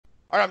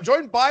All right, I'm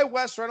joined by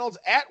Wes Reynolds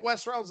at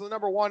Wes Reynolds, the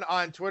number one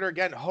on Twitter.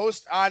 Again,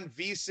 host on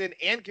VSIN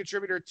and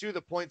contributor to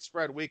the Point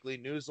Spread Weekly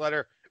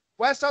newsletter.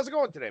 Wes, how's it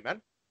going today,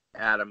 man?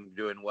 Adam,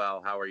 doing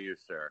well. How are you,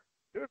 sir?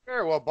 Doing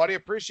very well, buddy.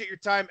 Appreciate your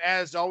time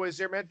as always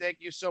here, man. Thank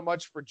you so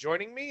much for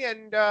joining me.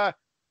 And, I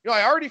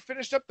already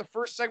finished up the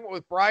first segment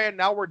with Brian.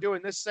 Now we're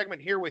doing this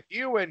segment here with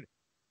you. And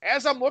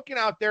as I'm looking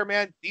out there,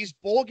 man, these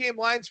bowl game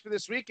lines for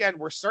this weekend,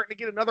 we're starting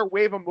to get another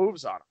wave of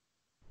moves on them.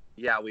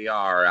 Yeah, we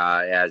are.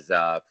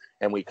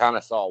 And we kind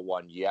of saw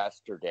one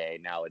yesterday.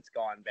 Now it's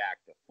gone back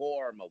to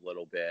form a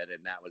little bit,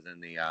 and that was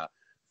in the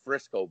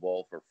Frisco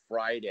Bowl for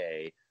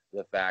Friday.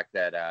 The fact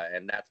that,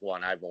 and that's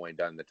one I've only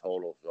done the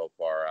total so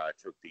far,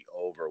 took the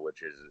over,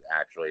 which is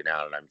actually,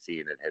 now that I'm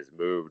seeing it, has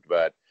moved.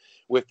 But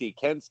with the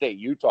Kent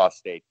State-Utah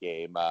State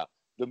game,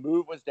 the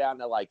move was down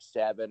to like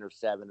 7 or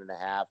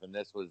 7.5, and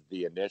this was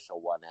the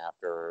initial one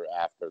after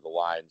the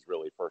lines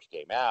really first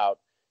came out.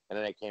 And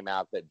then it came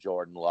out that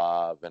Jordan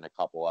Love and a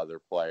couple other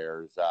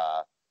players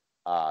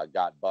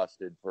got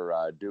busted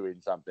for doing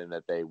something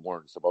that they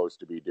weren't supposed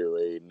to be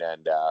doing.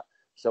 And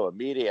so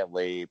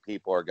immediately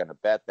people are going to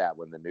bet that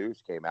when the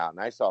news came out. And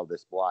I saw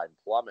this line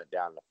plummet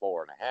down to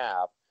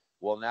 4.5.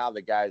 Well, now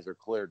the guys are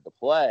cleared to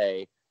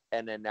play.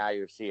 And then now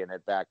you're seeing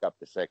it back up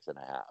to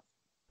 6.5.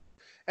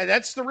 And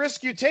that's the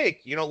risk you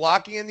take,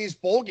 locking in these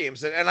bowl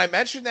games. And I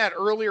mentioned that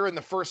earlier in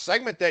the first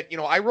segment that,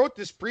 I wrote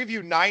this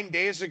preview 9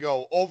 days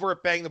ago over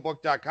at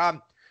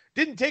BangTheBook.com.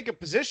 Didn't take a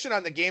position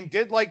on the game,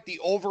 did like the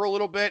over a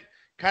little bit,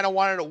 kind of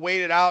wanted to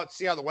wait it out,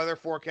 see how the weather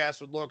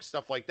forecast would look,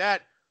 stuff like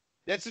that.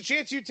 That's the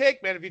chance you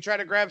take, man, if you try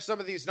to grab some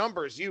of these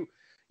numbers. You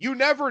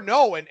never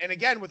know. And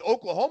again, with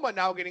Oklahoma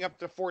now getting up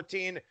to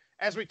 14,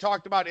 as we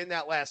talked about in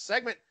that last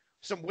segment,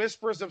 some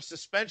whispers of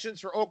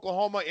suspensions for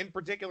Oklahoma, in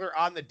particular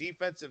on the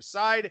defensive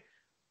side.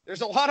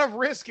 There's a lot of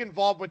risk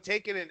involved with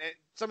taking in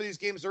some of these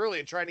games early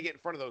and trying to get in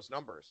front of those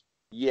numbers.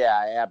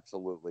 Yeah,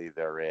 absolutely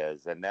there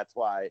is. And that's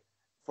why,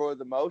 for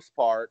the most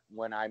part,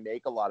 when I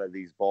make a lot of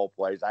these bowl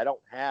plays, I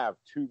don't have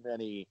too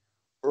many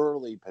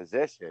early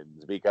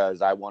positions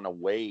because I want to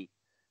wait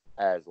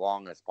as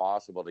long as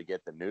possible to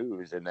get the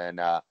news and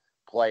then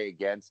play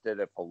against it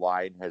if a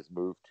line has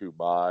moved too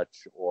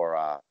much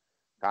or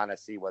kind of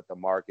see what the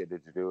market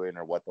is doing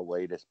or what the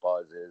latest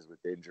buzz is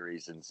with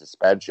injuries and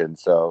suspension.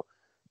 So,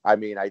 I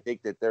mean, I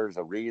think that there's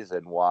a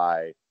reason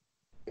why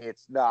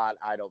it's not,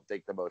 I don't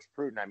think, the most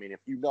prudent. I mean, if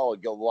you know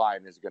a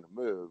line is going to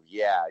move,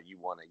 yeah, you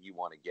want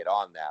to get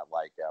on that,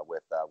 like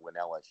with when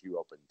LSU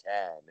opened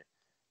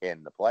 10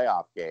 in the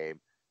playoff game.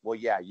 Well,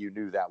 yeah, you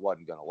knew that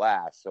wasn't going to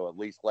last. So at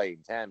least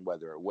laying 10,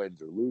 whether it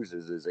wins or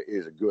loses,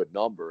 is a good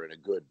number and a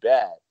good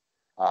bet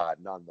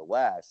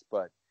nonetheless.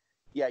 But,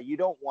 yeah, you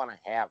don't want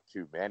to have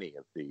too many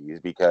of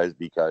these because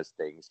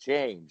things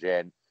change.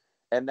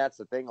 And that's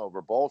the thing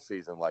over bowl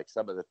season. Like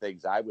some of the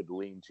things I would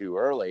lean to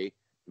early,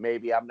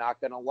 maybe I'm not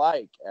going to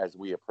like as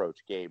we approach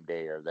game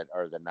day or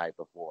the night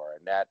before.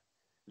 And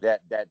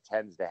that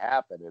tends to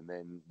happen. And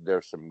then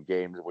there's some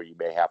games where you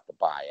may have to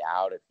buy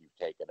out if you've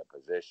taken a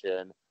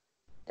position,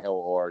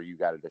 or you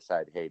got to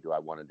decide, hey, do I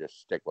want to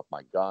just stick with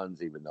my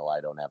guns even though I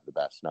don't have the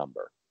best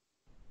number?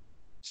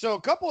 So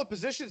a couple of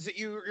positions that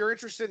you're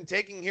interested in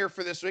taking here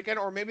for this weekend,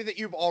 or maybe that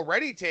you've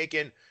already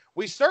taken.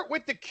 We start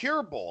with the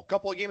Cure Bowl, a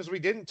couple of games we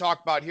didn't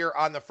talk about here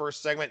on the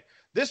first segment.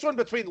 This one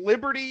between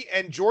Liberty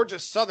and Georgia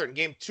Southern,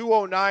 game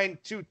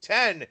 209-210.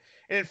 And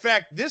in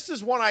fact, this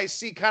is one I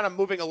see kind of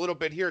moving a little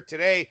bit here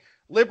today.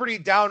 Liberty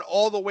down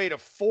all the way to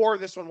 4.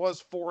 This one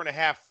was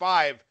 4.5,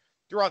 5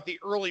 throughout the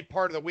early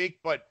part of the week.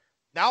 But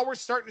now we're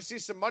starting to see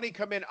some money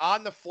come in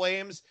on the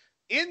Flames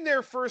in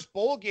their first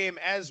bowl game,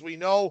 as we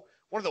know.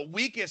 One of the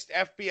weakest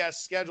FBS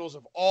schedules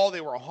of all.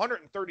 They were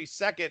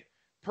 132nd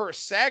per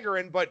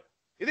Sagarin, but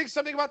you think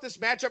something about this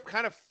matchup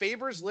kind of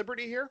favors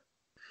Liberty here?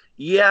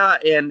 Yeah,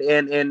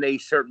 and they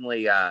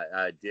certainly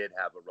did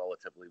have a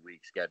relatively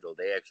weak schedule.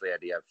 They actually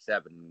had to have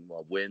 7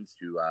 wins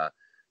to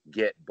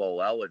get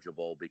bowl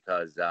eligible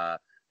because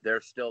they're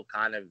still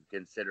kind of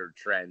considered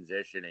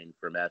transitioning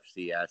from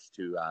FCS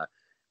to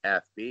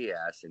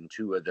FBS, and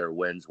 2 of their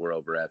wins were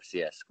over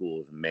FCS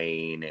schools,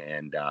 Maine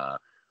and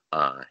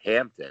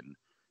Hampton.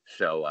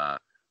 So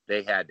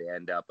they had to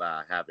end up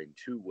having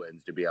 2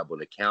 wins to be able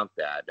to count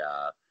that.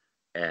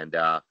 And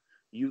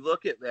you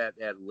look at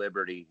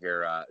Liberty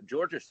here,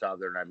 Georgia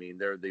Southern, I mean,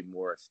 they're the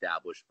more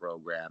established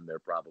program. They're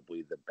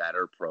probably the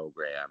better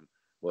program.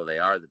 Well, they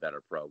are the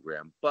better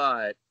program.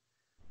 But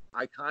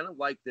I kind of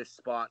like this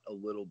spot a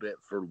little bit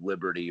for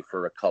Liberty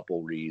for a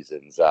couple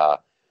reasons.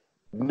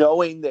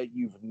 Knowing that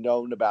you've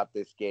known about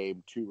this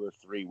game 2 or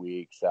 3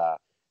 weeks,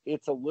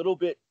 it's a little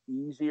bit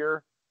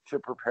easier to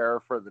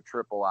prepare for the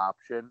triple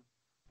option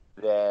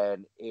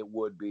than it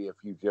would be if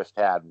you just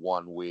had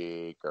 1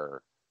 week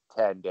or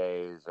 10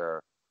 days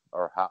or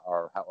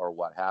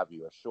what have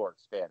you, a short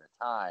span of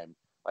time,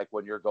 like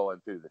when you're going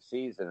through the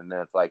season. And then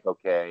it's like,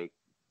 okay,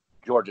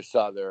 Georgia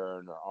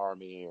Southern or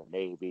Army or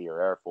Navy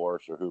or Air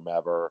Force or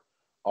whomever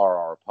are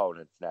our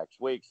opponents next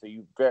week. So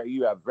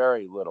you have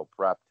very little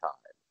prep time.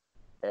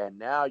 And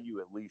now you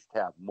at least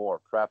have more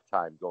prep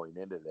time going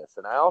into this.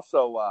 And I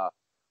also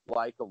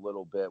dislike a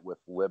little bit with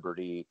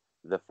Liberty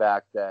the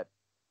fact that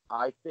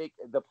I think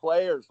the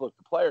players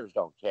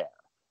don't care,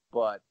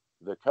 but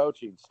the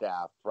coaching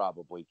staff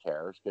probably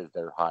cares because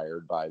they're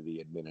hired by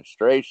the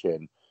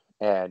administration.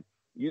 And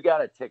you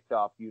got a ticked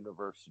off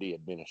university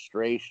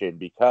administration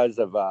because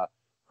of,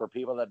 for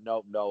people that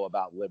don't know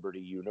about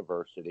Liberty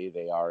University,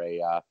 they are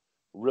a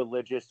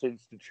religious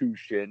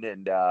institution,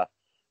 and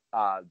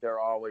there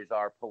always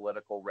are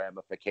political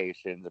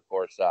ramifications. Of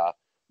course,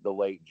 the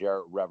late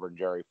Reverend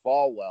Jerry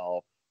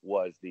Falwell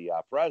was the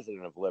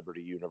president of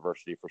Liberty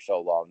University for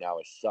so long. Now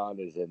his son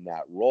is in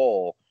that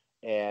role.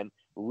 And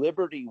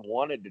Liberty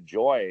wanted to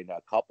join a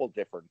couple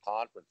different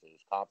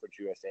conferences, Conference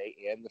USA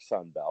and the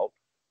Sun Belt,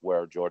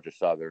 where Georgia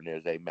Southern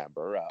is a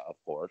member, of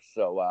course.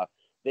 So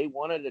they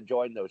wanted to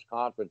join those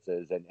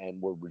conferences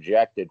and were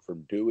rejected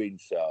from doing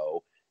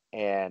so.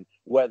 And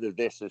whether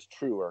this is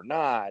true or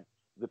not,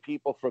 the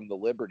people from the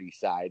Liberty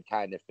side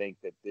kind of think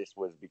that this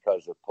was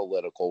because of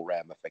political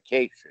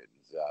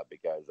ramifications,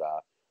 because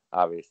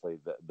obviously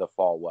the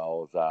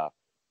Falwells,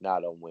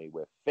 not only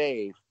with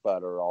faith,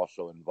 but are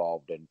also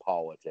involved in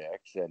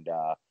politics and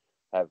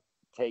have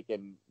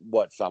taken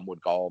what some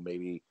would call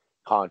maybe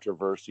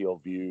controversial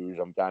views.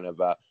 I'm kind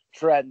of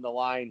treading the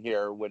line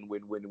here when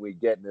we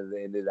get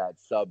into that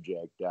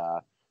subject.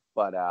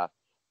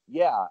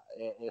 Yeah,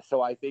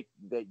 so I think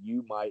that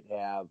you might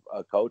have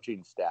a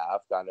coaching staff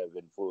kind of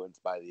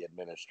influenced by the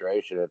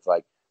administration. It's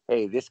like,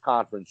 hey, this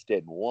conference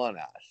didn't want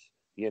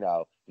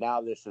us. Now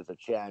this is a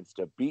chance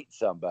to beat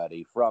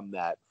somebody from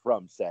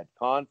said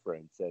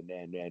conference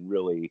and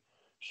really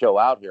show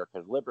out here,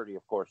 because Liberty,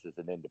 of course, is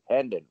an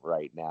independent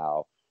right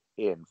now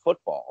in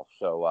football.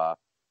 So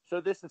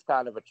this is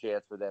kind of a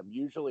chance for them.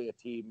 Usually a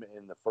team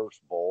in the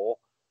first bowl,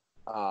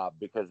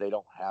 because they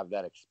don't have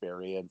that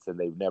experience and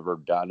they've never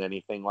done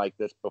anything like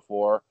this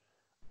before,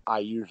 I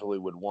usually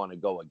would want to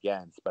go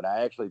against. But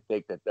I actually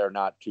think that they're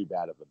not too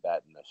bad of a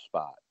bet in this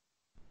spot.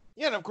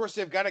 Yeah, and of course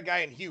they've got a guy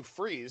in Hugh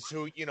Freeze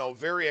who,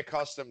 very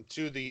accustomed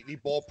to the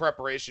bowl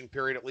preparation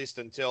period, at least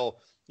until,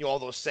 all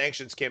those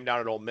sanctions came down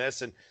at Ole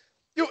Miss. And,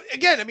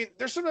 again, I mean,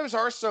 there sometimes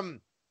are some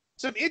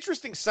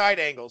interesting side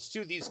angles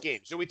to these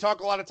games. So we talk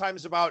a lot of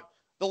times about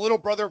the little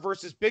brother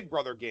versus big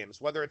brother games,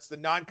 whether it's the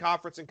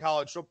non-conference in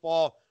college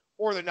football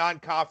or the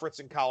non-conference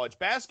in college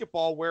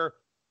basketball, where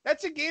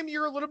that's a game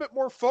you're a little bit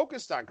more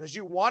focused on because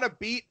you want to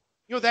beat,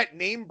 that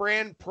name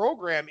brand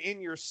program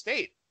in your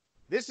state.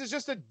 This is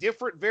just a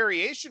different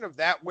variation of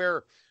that,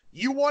 where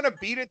you want to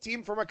beat a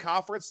team from a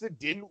conference that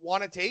didn't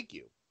want to take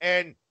you.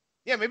 And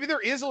yeah, maybe there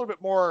is a little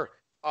bit more,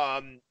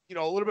 a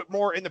little bit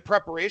more in the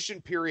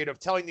preparation period of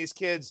telling these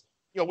kids,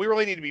 we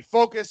really need to be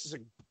focused. It's a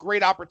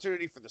great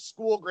opportunity for the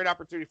school, great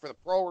opportunity for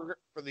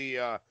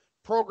the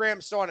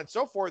program, so on and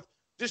so forth.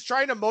 Just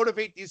trying to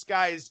motivate these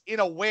guys in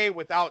a way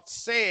without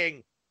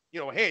saying,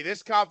 hey,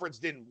 this conference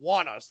didn't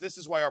want us. This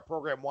is why our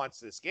program wants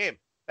this game.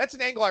 That's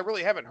an angle I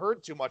really haven't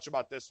heard too much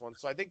about this one.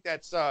 So I think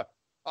that's a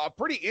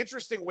pretty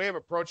interesting way of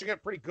approaching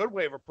it, pretty good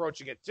way of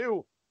approaching it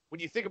too,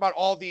 when you think about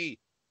all the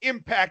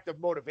impact of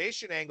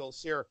motivation angles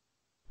here.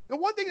 The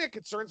one thing that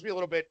concerns me a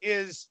little bit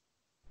is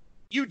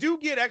you do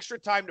get extra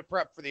time to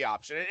prep for the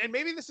option. And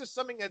maybe this is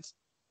something that's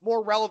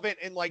more relevant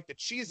in like the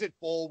Cheez-It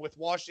Bowl with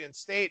Washington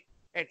State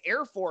and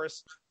Air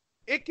Force.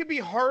 It can be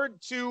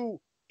hard to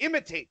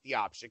imitate the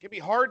option. It can be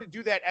hard to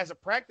do that as a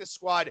practice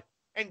squad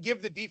and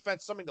give the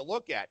defense something to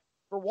look at.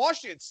 For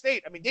Washington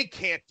State, I mean, they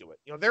can't do it.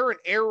 They're an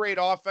air raid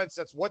offense.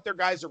 That's what their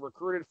guys are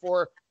recruited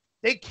for.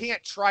 They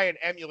can't try and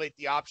emulate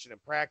the option in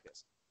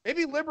practice.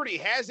 Maybe Liberty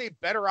has a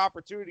better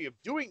opportunity of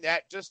doing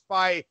that just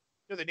by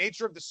the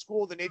nature of the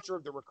school, the nature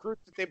of the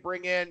recruits that they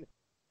bring in,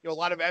 a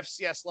lot of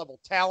FCS level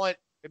talent,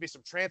 maybe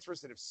some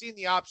transfers that have seen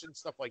the option,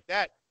 stuff like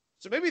that.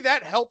 So maybe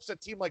that helps a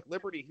team like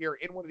Liberty here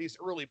in one of these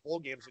early bowl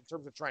games in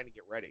terms of trying to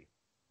get ready.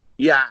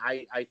 Yeah,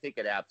 I think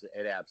it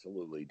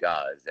absolutely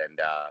does.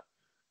 And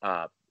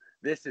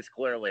this is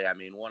clearly, I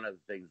mean, one of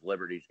the things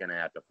Liberty's going to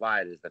have to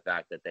fight is the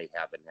fact that they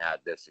haven't had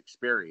this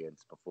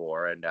experience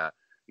before. And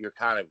you're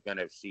kind of going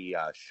to see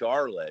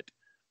Charlotte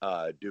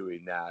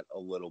doing that a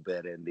little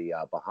bit in the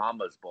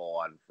Bahamas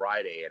Bowl on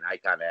Friday. And I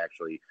kind of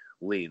actually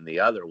lean the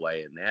other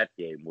way in that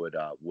game,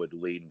 would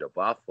lean to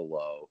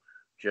Buffalo,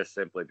 just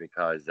simply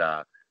because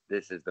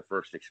this is the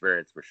first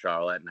experience for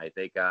Charlotte. And I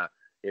think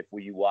if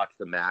you watch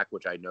the MAC,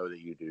 which I know that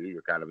you do,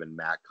 you're kind of in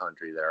MAC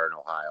country there in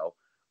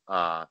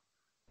Ohio,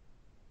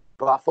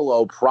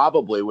 Buffalo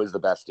probably was the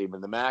best team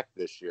in the MAC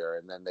this year,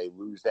 and then they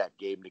lose that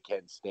game to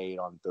Kent State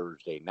on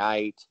Thursday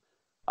night,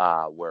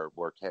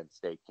 where Kent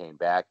State came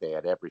back. They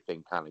had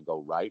everything kind of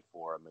go right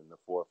for them in the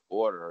fourth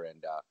quarter,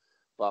 and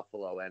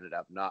Buffalo ended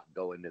up not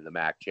going to the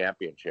MAC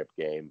championship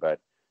game, but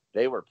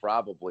they were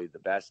probably the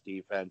best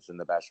defense and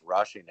the best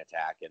rushing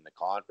attack in the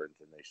conference,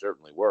 and they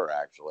certainly were,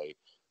 actually.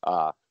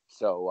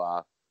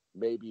 So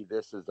maybe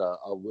this is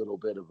a little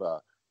bit of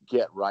a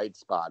get right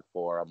spot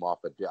for them off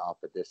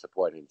a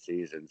disappointing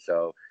season.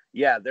 So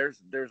yeah,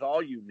 there's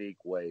all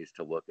unique ways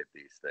to look at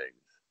these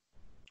things.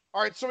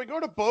 All right, so we go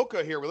to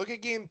Boca here. We look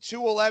at game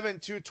 211,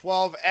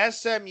 212,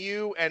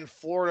 SMU and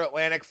Florida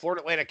Atlantic.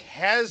 Florida Atlantic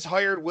has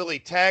hired Willie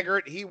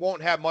Taggart. He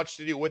won't have much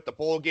to do with the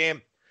bowl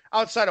game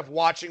outside of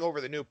watching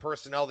over the new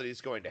personnel that he's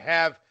going to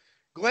have.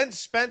 Glenn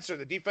Spencer,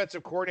 the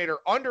defensive coordinator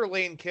under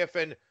Lane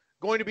Kiffin,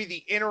 going to be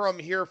the interim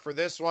here for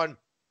this one.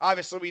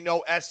 Obviously, we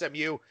know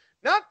SMU.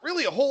 Not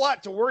really a whole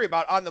lot to worry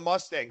about on the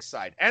Mustangs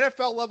side.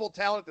 NFL level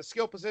talent at the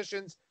skill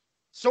positions.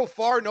 So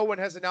far, no one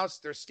has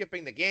announced they're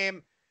skipping the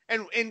game.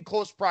 And in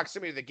close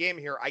proximity to the game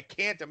here, I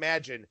can't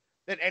imagine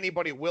that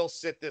anybody will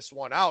sit this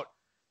one out.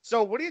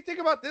 So what do you think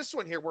about this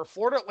one here, where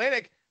Florida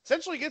Atlantic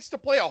essentially gets to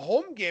play a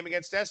home game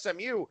against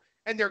SMU,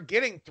 and they're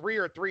getting 3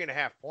 or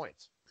 3.5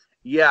 points?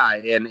 Yeah,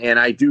 and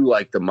I do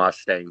like the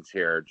Mustangs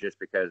here just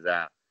because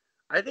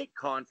I think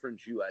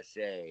Conference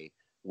USA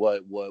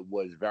was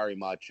very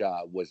much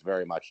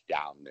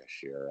down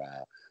this year.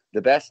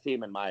 The best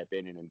team, in my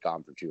opinion, in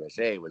Conference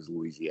USA was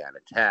Louisiana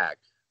Tech.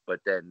 But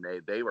then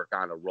they were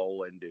kind of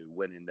rolling to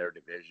winning their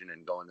division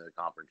and going to the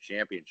conference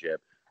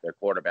championship. Their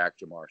quarterback,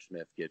 Jamar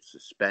Smith, gets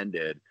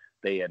suspended.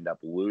 They end up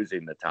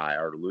losing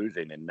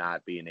and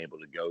not being able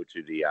to go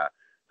to the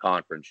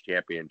conference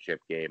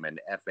championship game. And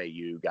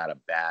FAU got a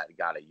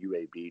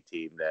UAB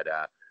team that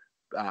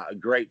a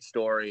great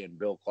story, and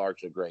Bill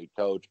Clark's a great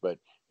coach. But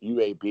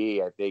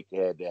UAB, I think,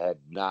 had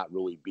not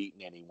really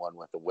beaten anyone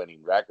with a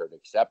winning record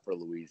except for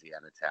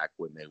Louisiana Tech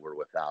when they were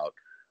without,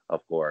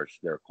 of course,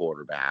 their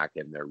quarterback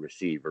and their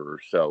receiver.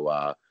 So,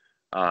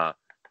 and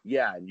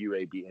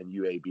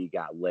UAB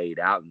got laid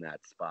out in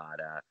that spot.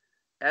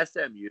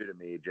 SMU to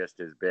me just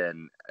is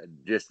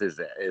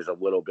a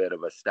little bit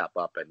of a step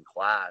up in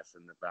class,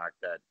 and the fact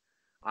that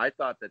I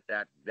thought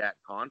that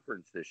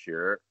conference this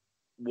year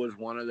was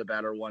one of the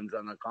better ones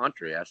in the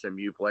country.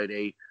 SMU played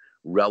a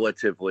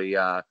relatively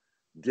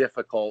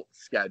difficult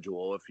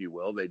schedule, if you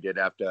will. They did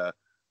have to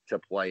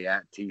play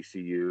at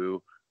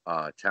TCU.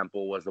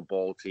 Temple was a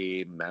bowl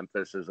team.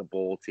 Memphis is a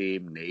bowl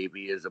team.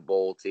 Navy is a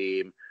bowl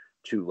team.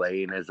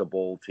 Tulane is a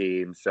bowl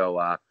team.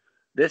 So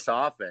this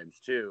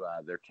offense too,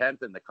 they're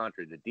 10th in the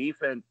country. The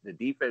defense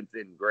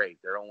isn't great.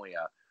 They're only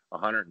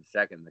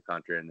 102nd in the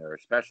country, and they're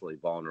especially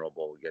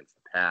vulnerable against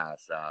the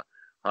pass.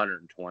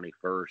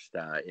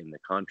 121st in the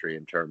country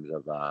in terms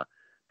of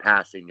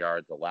passing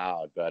yards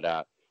allowed.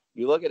 But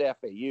you look at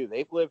FAU,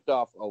 they've lived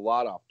off a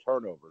lot off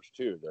turnovers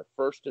too. They're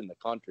first in the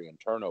country in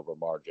turnover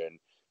margin,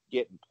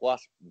 getting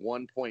plus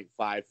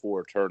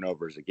 1.54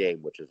 turnovers a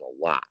game, which is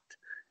a lot.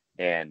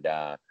 And,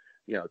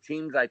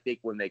 teams, I think,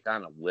 when they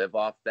kind of live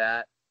off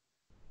that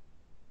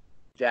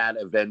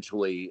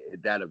eventually,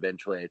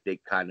 I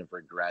think, kind of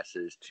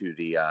regresses to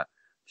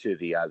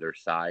the other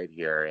side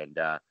here. And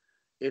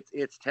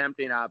it's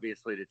tempting,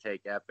 obviously, to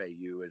take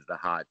FAU as the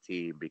hot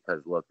team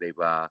because, look, they've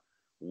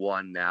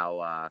won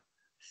now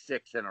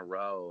 6 in a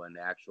row. And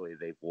actually,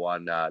 they've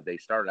won, they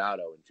started out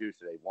 0-2,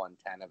 so they've won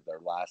 10 of their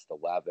last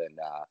 11.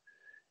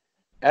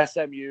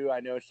 SMU, I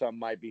know some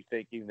might be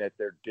thinking that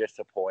they're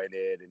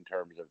disappointed in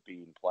terms of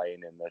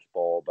playing in this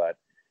bowl, but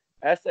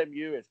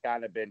SMU has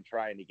kind of been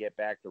trying to get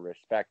back to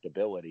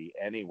respectability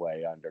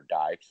anyway under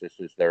Dykes. This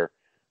is their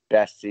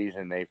best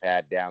season they've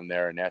had down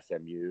there in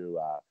SMU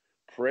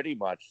pretty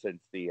much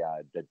since the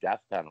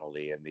death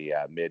penalty in the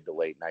mid to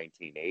late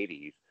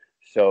 1980s.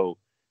 So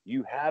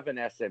you have an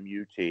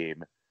SMU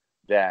team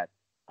that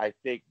I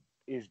think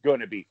is going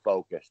to be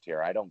focused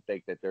here. I don't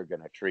think that they're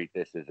going to treat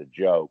this as a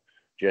joke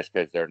just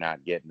because they're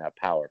not getting a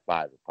Power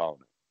 5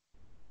 opponent.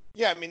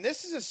 Yeah, I mean,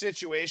 this is a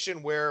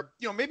situation where,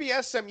 maybe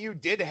SMU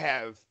did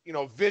have,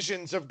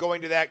 visions of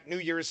going to that New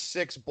Year's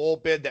 6 bowl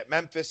bid that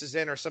Memphis is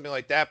in or something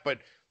like that.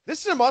 But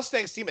this is a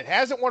Mustangs team that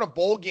hasn't won a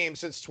bowl game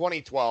since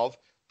 2012.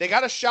 They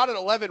got a shot at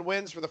 11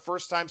 wins for the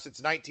first time since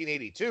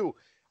 1982.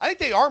 I think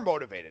they are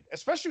motivated,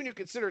 especially when you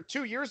consider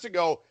 2 years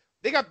ago,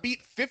 they got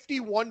beat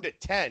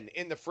 51-10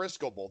 in the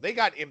Frisco Bowl. They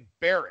got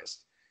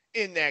embarrassed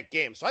in that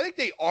game. So I think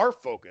they are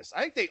focused. I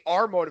think they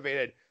are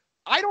motivated.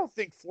 I don't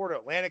think Florida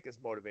Atlantic is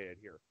motivated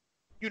here.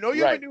 You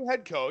have a new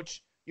head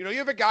coach. You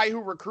have a guy who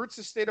recruits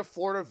the state of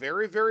Florida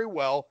very, very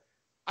well.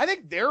 I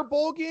think their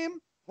bowl game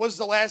was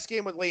the last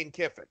game with Lane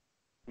Kiffin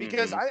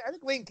because I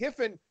think Lane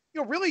Kiffin,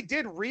 really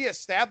did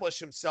reestablish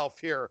himself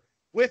here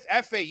with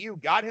FAU,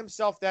 got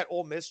himself that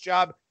Ole Miss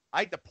job. I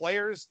think the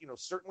players,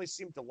 certainly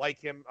seem to like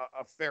him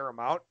a fair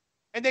amount.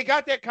 And they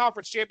got that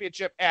conference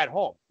championship at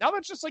home. Now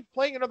that's just like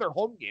playing another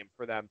home game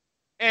for them.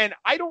 And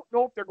I don't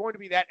know if they're going to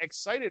be that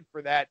excited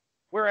for that.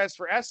 Whereas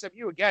for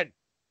SMU, again,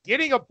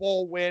 getting a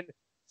bowl win,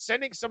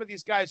 sending some of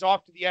these guys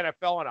off to the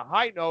NFL on a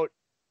high note,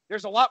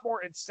 there's a lot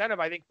more incentive,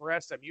 I think, for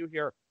SMU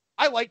here.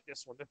 I like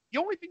this one. The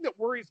only thing that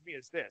worries me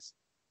is this.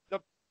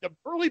 The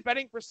early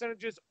betting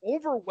percentages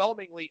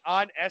overwhelmingly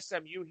on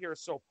SMU here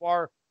so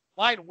far.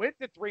 Line went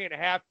to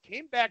 3.5,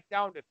 came back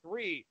down to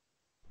 3.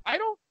 I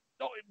don't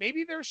know.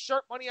 Maybe there's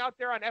sharp money out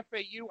there on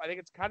FAU. I think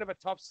it's kind of a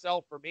tough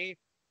sell for me.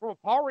 From a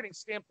power rating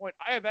standpoint,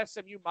 I have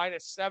SMU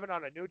 -7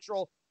 on a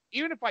neutral.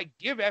 Even if I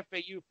give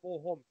FAU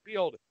full home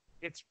field,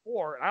 it's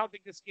 4, and I don't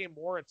think this game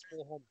warrants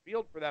full home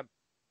field for them.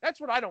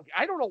 That's what I don't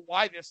know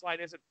why this line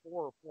isn't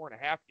 4 or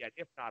 4.5 yet,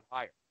 if not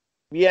higher.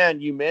 Yeah,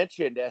 and you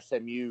mentioned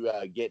SMU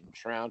getting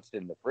trounced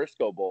in the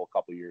Frisco Bowl a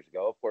couple years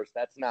ago. Of course,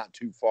 that's not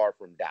too far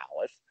from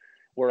Dallas,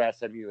 where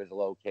SMU is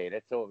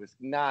located. So it was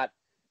not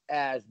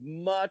as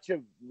much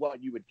of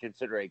what you would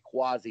consider a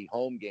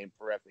quasi-home game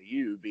for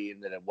FAU, being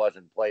that it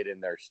wasn't played in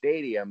their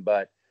stadium.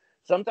 But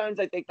sometimes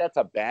I think that's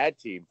a bad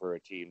team for a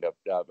team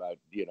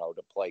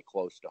to play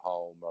close to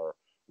home or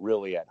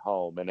really at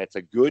home. And it's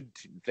a good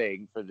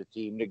thing for the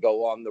team to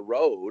go on the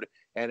road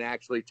and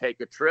actually take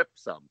a trip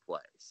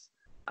someplace.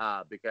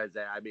 Because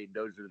I mean,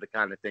 those are the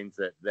kind of things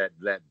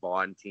that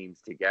bond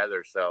teams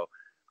together. So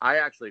I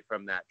actually,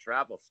 from that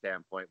travel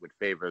standpoint, would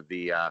favor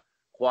the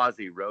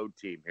quasi road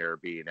team here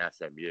being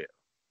SMU.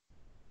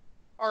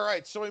 All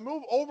right, so we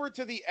move over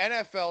to the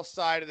NFL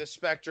side of the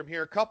spectrum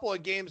here. A couple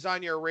of games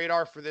on your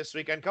radar for this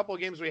weekend. A couple of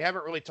games we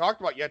haven't really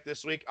talked about yet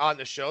this week on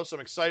the show, so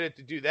I'm excited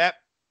to do that.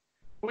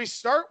 We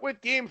start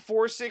with game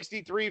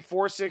 463,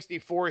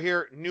 464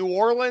 here, New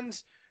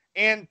Orleans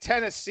and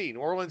Tennessee. New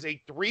Orleans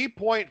a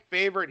 3-point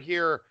favorite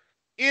here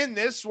in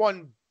this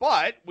one,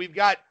 but we've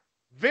got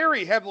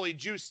very heavily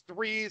juiced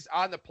threes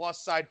on the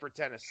plus side for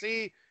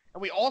Tennessee,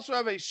 and we also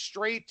have a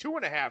straight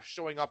 2.5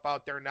 showing up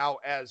out there now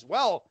as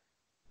well.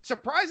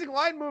 Surprising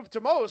line move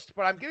to most,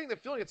 but I'm getting the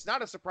feeling it's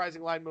not a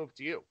surprising line move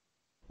to you.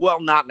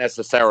 Well, not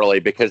necessarily,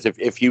 because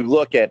if you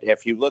look at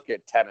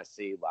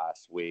Tennessee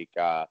last week,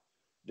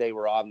 they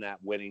were on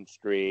that winning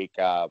streak.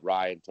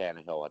 Ryan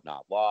Tannehill had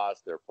not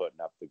lost. They're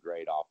putting up the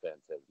great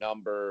offensive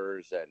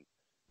numbers, and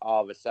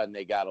all of a sudden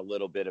they got a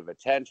little bit of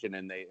attention,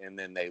 and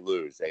then they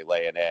lose. They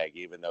lay an egg,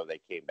 even though they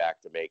came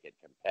back to make it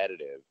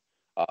competitive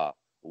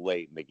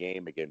late in the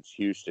game against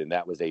Houston.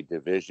 That was a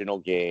divisional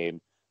game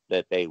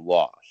that they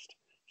lost.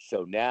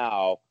 So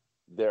now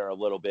they're a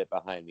little bit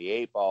behind the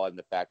eight ball in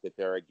the fact that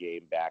they're a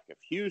game back of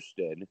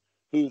Houston,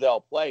 who they'll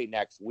play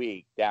next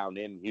week down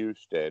in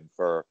Houston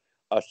for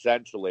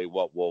essentially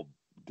what will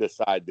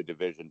decide the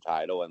division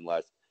title,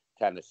 unless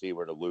Tennessee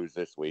were to lose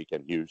this week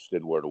and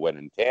Houston were to win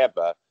in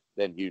Tampa.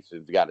 Then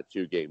Houston's got a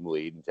 2-game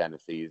lead, and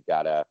Tennessee's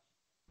got to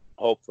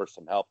hope for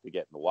some help to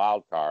get in the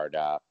wild card.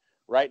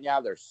 Right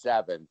now, they're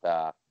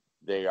 7th.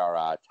 They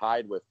are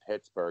tied with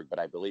Pittsburgh, but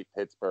I believe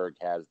Pittsburgh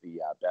has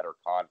the better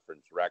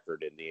conference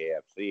record in the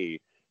AFC,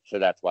 so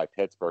that's why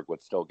Pittsburgh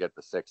would still get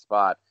the 6th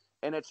spot.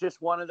 And it's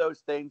just one of those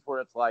things where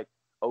it's like,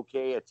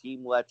 okay, a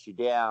team lets you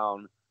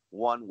down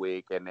one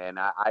week, and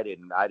I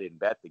didn't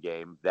bet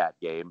that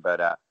game,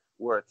 but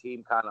where a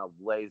team kind of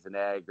lays an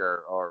egg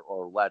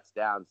or lets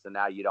down, so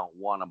now you don't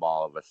want them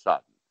all of a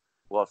sudden.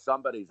 Well,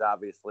 somebody's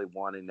obviously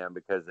wanting them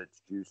because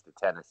it's juiced to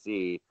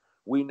Tennessee.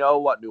 We know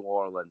what New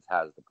Orleans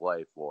has to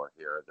play for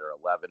here. They're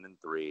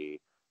 11-3.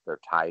 They're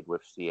tied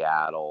with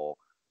Seattle.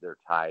 They're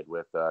tied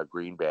with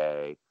Green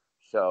Bay.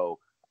 So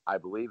I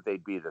believe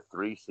they'd be the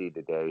 3 seed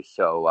today.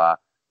 So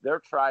they're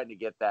trying to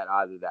get that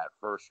either that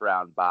first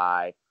round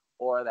bye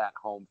or that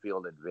home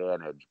field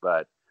advantage.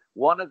 But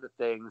one of the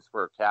things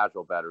for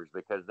casual bettors,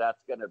 because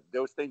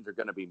those things are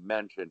gonna be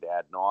mentioned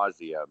ad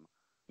nauseum,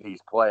 these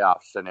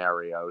playoff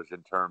scenarios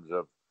in terms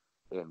of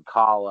in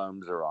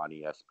columns or on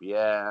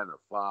ESPN or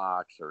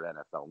Fox or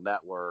NFL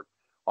Network,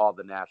 all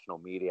the national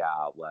media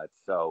outlets.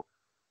 So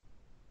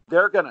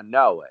they're going to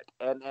know it.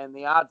 And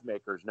the odds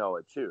makers know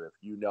it too. If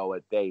you know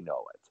it, they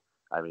know it.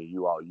 I mean,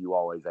 you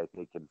always, I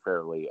think, can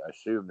fairly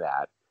assume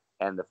that.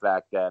 And the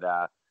fact that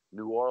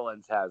New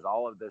Orleans has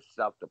all of this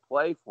stuff to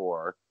play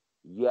for,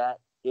 yet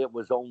it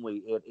was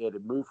only, it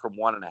had moved from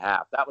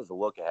 1.5. That was the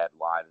look ahead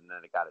line. And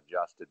then it got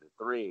adjusted to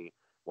 3.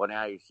 Well,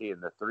 now you're seeing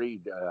the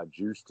 3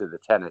 juice to the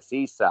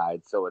Tennessee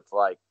side. So it's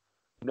like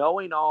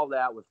knowing all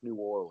that with New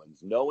Orleans,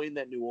 knowing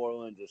that New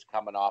Orleans is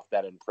coming off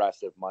that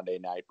impressive Monday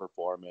night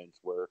performance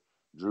where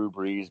Drew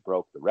Brees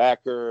broke the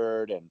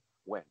record and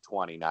went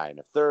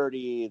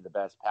 29-30, the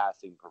best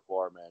passing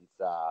performance,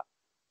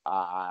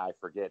 I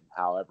forget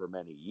however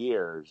many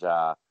years,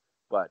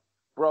 but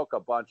broke a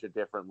bunch of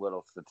different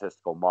little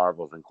statistical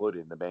marvels,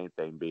 including the main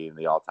thing being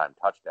the all-time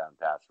touchdown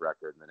pass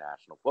record in the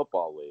National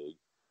Football League.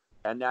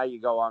 And now you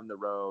go on the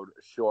road,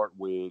 short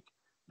week.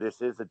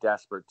 This is a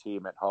desperate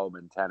team at home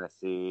in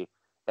Tennessee.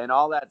 And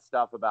all that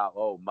stuff about,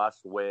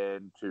 must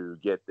win to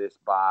get this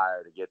bye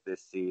or to get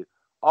this seed,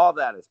 all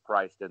that is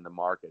priced in the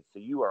market. So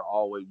you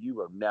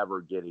are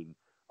never getting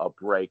a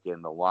break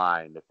in the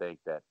line to think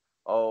that,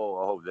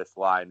 this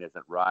line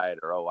isn't right,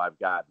 or, I've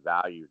got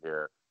value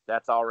here.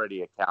 That's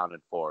already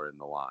accounted for in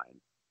the line.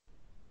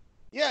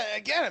 Yeah,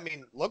 again, I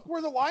mean, look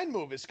where the line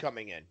move is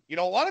coming in. You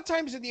know, a lot of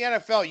times in the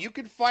NFL, you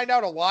can find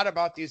out a lot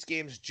about these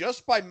games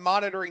just by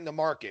monitoring the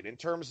market in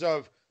terms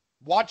of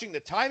watching the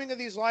timing of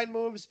these line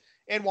moves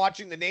and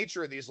watching the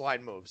nature of these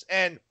line moves.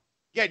 And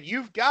again,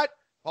 you've got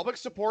public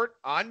support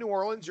on New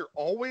Orleans. You're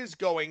always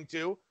going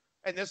to,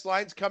 and this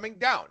line's coming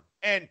down.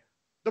 And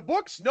the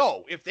books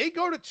know if they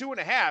go to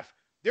 2.5,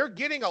 they're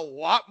getting a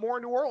lot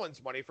more New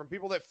Orleans money from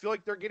people that feel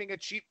like they're getting a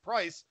cheap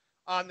price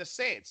on the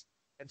Saints.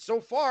 And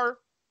so far,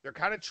 they're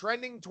kind of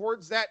trending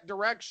towards that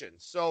direction.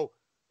 So,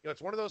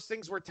 it's one of those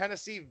things where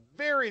Tennessee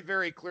very,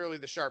 very clearly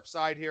the sharp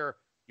side here.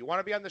 You want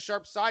to be on the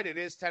sharp side, it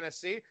is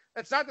Tennessee.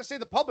 That's not to say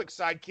the public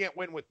side can't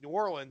win with New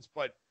Orleans,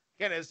 but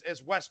again,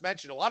 as Wes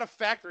mentioned, a lot of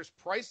factors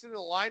priced into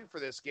the line for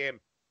this game,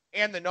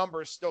 and the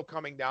numbers still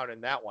coming down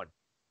in that one.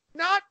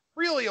 Not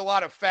really a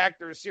lot of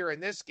factors here in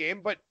this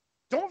game, but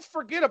don't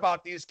forget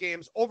about these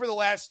games over the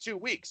last 2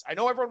 weeks. I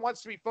know everyone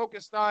wants to be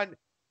focused on,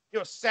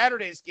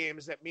 Saturday's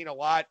games that mean a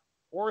lot,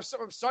 or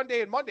some of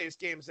Sunday and Monday's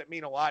games that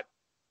mean a lot.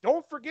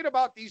 Don't forget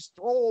about these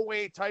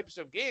throwaway types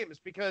of games,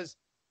 because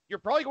you're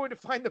probably going to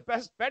find the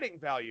best betting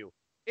value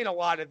in a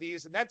lot of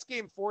these, and that's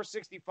game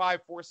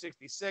 465,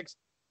 466.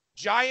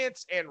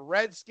 Giants and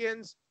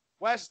Redskins.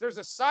 Wes, there's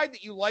a side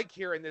that you like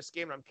here in this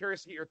game, and I'm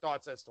curious to get your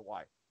thoughts as to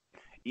why.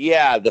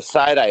 Yeah, the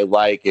side I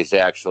like is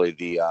actually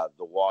the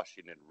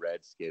Washington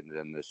Redskins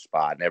in this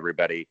spot. And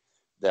everybody,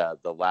 the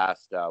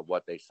last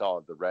what they saw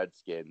of the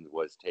Redskins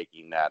was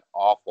taking that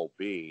awful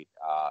beat.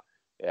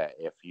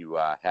 If you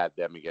had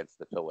them against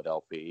the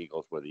Philadelphia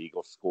Eagles, where the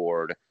Eagles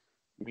scored,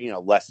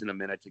 less than a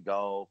minute to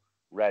go,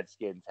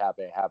 Redskins have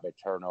a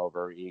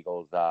turnover.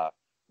 Eagles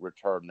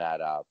return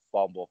that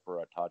fumble for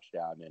a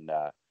touchdown and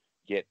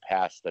get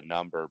past the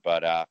number.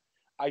 But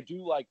I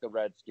do like the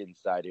Redskins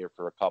side here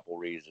for a couple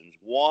reasons.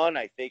 One,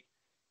 I think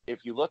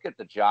if you look at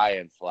the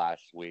Giants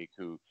last week,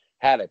 who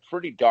had a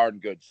pretty darn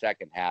good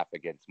second half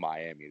against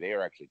Miami, they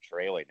were actually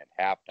trailing at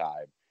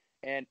halftime.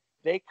 And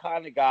they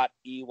kind of got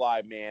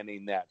Eli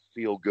Manning that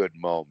feel-good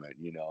moment,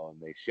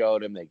 and they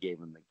showed him, they gave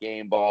him the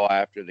game ball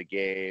after the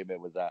game. It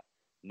was a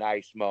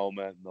nice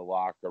moment in the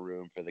locker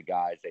room for the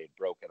guys. They had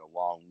broken a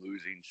long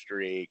losing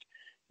streak.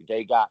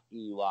 They got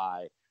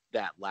Eli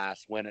that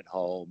last win at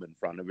home in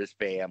front of his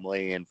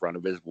family, in front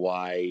of his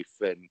wife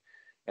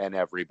and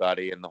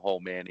everybody in the whole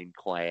Manning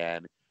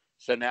clan.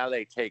 So now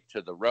they take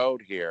to the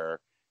road here,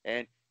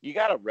 and you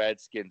got a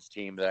Redskins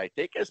team that I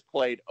think has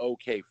played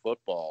okay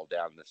football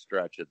down the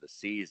stretch of the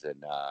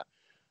season.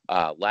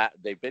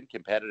 They've been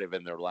competitive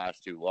in their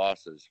last two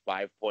losses,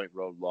 5-point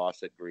road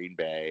loss at Green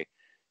Bay,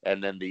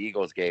 and then the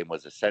Eagles game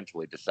was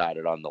essentially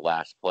decided on the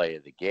last play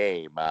of the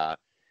game.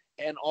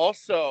 And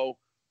also,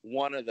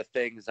 one of the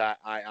things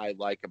I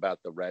like about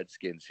the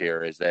Redskins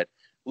here is that,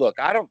 look,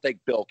 I don't think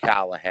Bill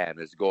Callahan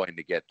is going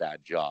to get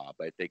that job.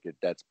 I think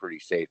that's pretty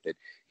safe that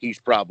he's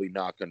probably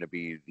not going to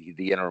be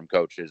the interim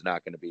coach, is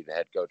not going to be the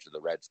head coach of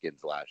the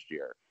Redskins last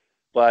year,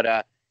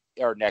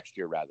 or next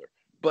year rather.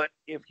 But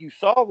if you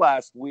saw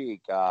last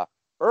week,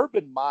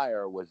 Urban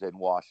Meyer was in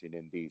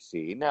Washington,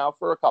 D.C. Now,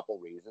 for a couple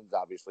reasons.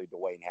 Obviously,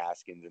 Dwayne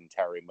Haskins and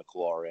Terry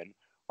McLaurin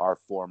are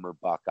former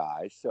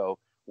Buckeyes, so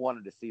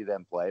wanted to see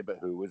them play. But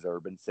who was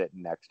Urban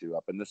sitting next to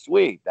up in the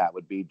suite? That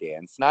would be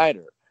Dan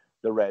Snyder,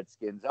 the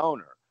Redskins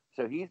owner.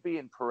 So he's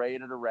being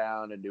paraded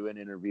around and doing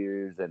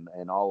interviews and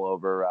all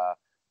over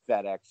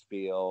FedEx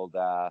Field,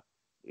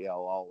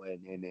 all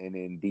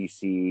in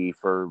D.C.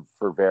 for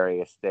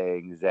various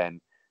things. And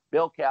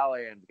Bill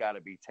Callahan's got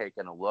to be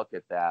taking a look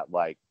at that,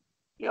 like,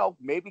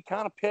 maybe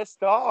kind of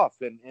pissed off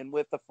and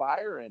with the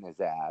fire in his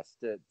ass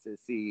to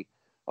see,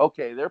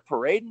 okay, they're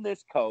parading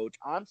this coach.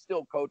 I'm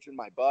still coaching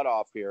my butt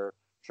off here,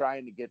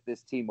 trying to get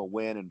this team a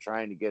win and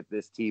trying to get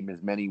this team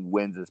as many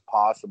wins as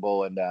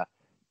possible and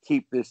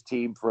keep this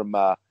team from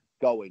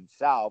going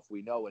south.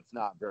 We know it's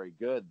not very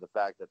good, the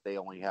fact that they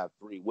only have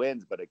 3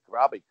 wins, but it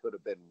probably could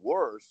have been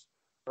worse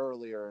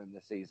earlier in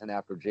the season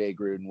after Jay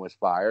Gruden was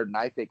fired. And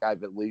I think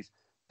I've at least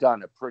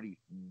done a pretty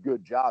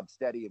good job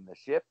steadying the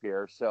ship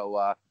here.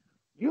 So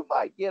you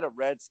might get a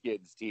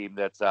Redskins team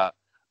that's a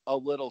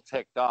little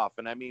ticked off.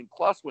 And I mean,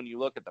 plus when you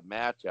look at the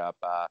matchup,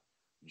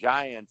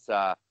 Giants,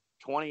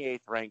 28th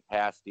ranked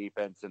pass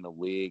defense in the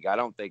league. I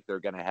don't think they're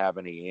going to have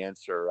any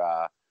answer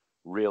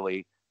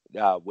really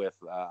with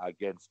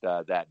against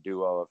that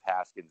duo of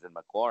Haskins and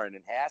McLaurin.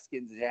 And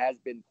Haskins has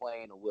been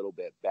playing a little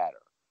bit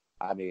better.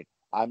 I mean,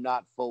 I'm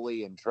not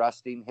fully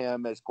entrusting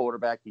him as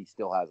quarterback. He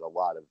still has a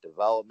lot of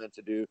development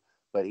to do,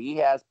 but he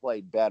has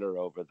played better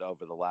over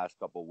the last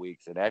couple of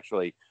weeks and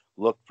actually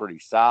looked pretty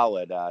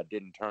solid.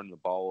 Didn't turn the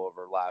ball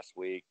over last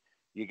week.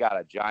 You got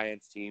a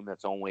Giants team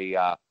that's only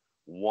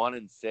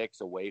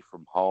 1-6 away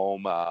from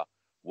home.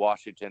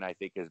 Washington, I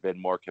think, has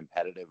been more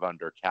competitive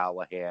under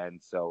Callahan.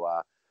 So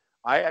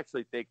I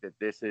actually think that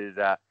this is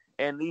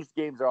and these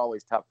games are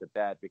always tough to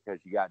bet because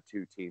you got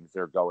two teams that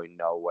are going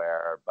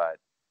nowhere. But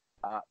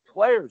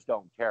players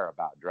don't care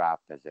about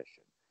draft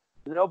position.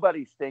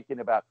 Nobody's thinking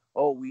about,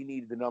 oh, we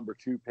need the number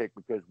 2 pick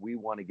because we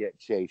want to get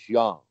Chase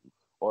Young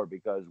or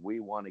because we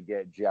want to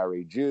get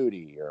Jerry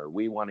Jeudy or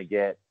we want to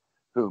get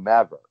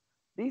whomever.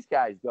 These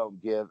guys don't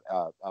give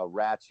a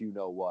rat's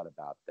you-know-what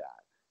about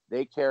that.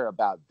 They care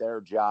about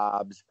their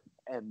jobs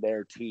and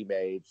their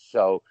teammates.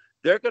 So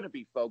they're going to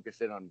be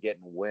focusing on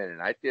getting a win.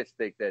 And I just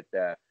think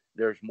that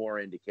there's more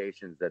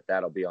indications that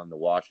that'll be on the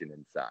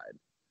Washington side.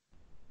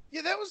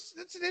 Yeah,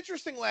 that's an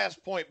interesting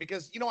last point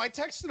because, I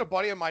texted a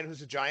buddy of mine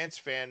who's a Giants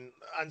fan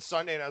on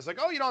Sunday, and I was like,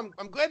 oh,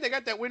 I'm glad they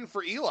got that win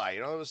for Eli.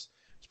 It's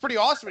pretty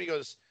awesome. And he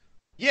goes,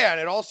 yeah, and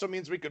it also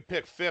means we could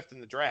pick 5th in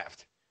the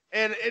draft.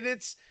 And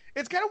it's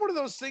kind of one of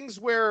those things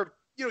where,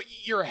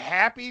 you're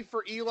happy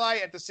for Eli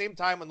at the same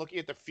time when looking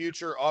at the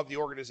future of the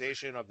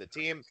organization, of the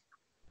team.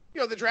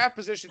 The draft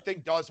position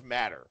thing does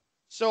matter.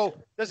 So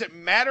does it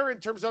matter in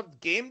terms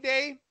of game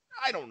day?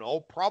 I don't know,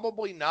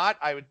 probably not.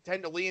 I would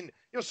tend to lean,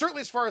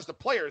 certainly as far as the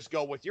players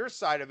go with your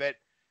side of it.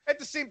 At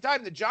the same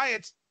time, the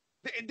Giants,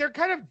 they're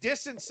kind of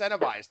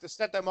disincentivized to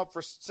set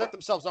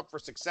themselves up for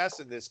success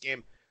in this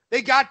game.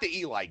 They got the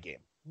Eli game.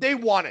 They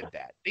wanted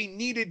that. They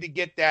needed to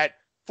get that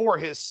for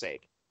his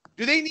sake.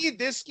 Do they need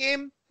this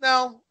game?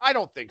 No, I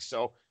don't think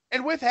so.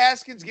 And with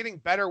Haskins getting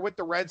better, with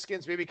the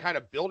Redskins maybe kind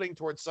of building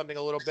towards something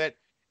a little bit,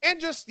 and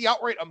just the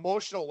outright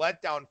emotional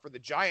letdown for the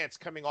Giants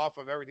coming off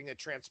of everything that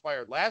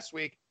transpired last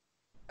week,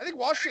 I think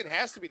Washington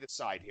has to be the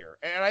side here.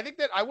 And I think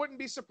that I wouldn't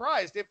be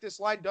surprised if this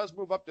line does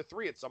move up to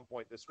 3 at some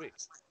point this week.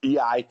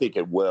 Yeah, I think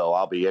it will.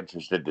 I'll be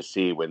interested to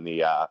see when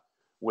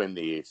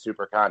the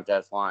Super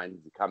Contest lines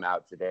come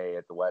out today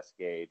at the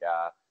Westgate,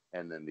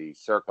 and then the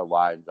Circa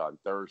lines on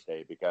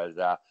Thursday, because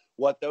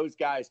what those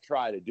guys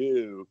try to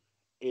do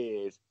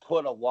is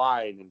put a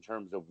line in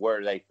terms of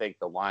where they think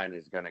the line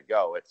is going to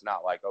go. It's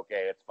not like,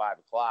 okay, it's 5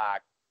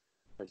 o'clock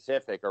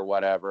Pacific or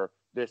whatever.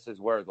 This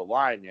is where the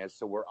line is,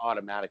 so we're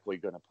automatically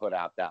going to put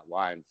out that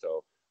line.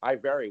 So I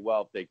very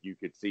well think you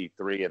could see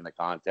 3 in the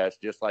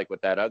contest, just like with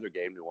that other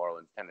game, New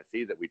Orleans,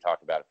 Tennessee, that we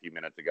talked about a few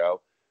minutes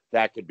ago.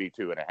 That could be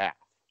 2.5.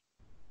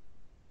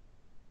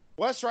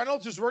 Wes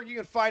Reynolds, who's working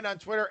and find on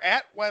Twitter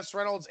at Wes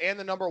Reynolds and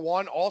the number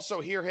 1. Also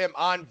hear him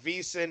on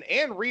VSIN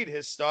and read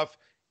his stuff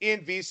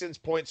in VSIN's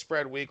Point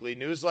Spread Weekly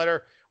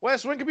newsletter.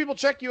 Wes, when can people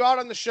check you out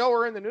on the show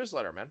or in the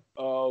newsletter, man?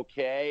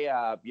 Okay.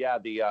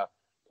 The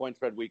Point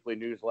Spread Weekly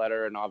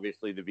newsletter, and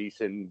obviously the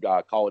VSIN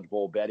College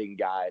Bowl betting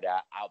guide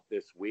out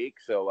this week.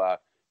 So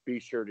be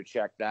sure to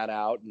check that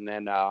out. And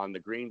then on the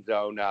Green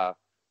Zone,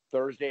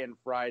 Thursday and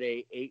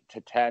Friday, 8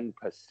 to 10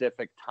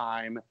 Pacific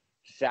time,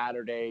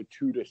 Saturday,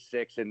 2 to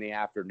 6 in the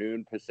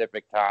afternoon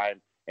Pacific time,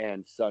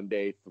 and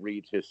Sunday, 3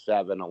 to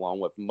 7,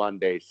 along with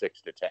Monday,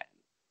 6 to 10.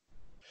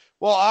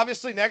 Well,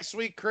 obviously next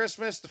week,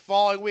 Christmas, the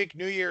following week,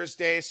 New Year's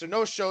Day. So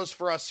no shows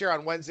for us here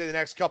on Wednesday the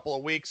next couple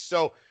of weeks.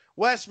 So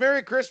Wes,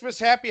 Merry Christmas,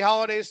 Happy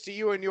Holidays to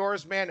you and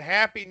yours, man.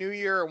 Happy New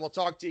Year, and we'll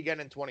talk to you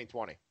again in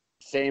 2020.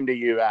 Same to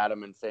you,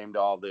 Adam, and same to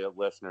all the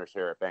listeners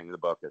here at Bang the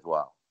Book as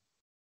well.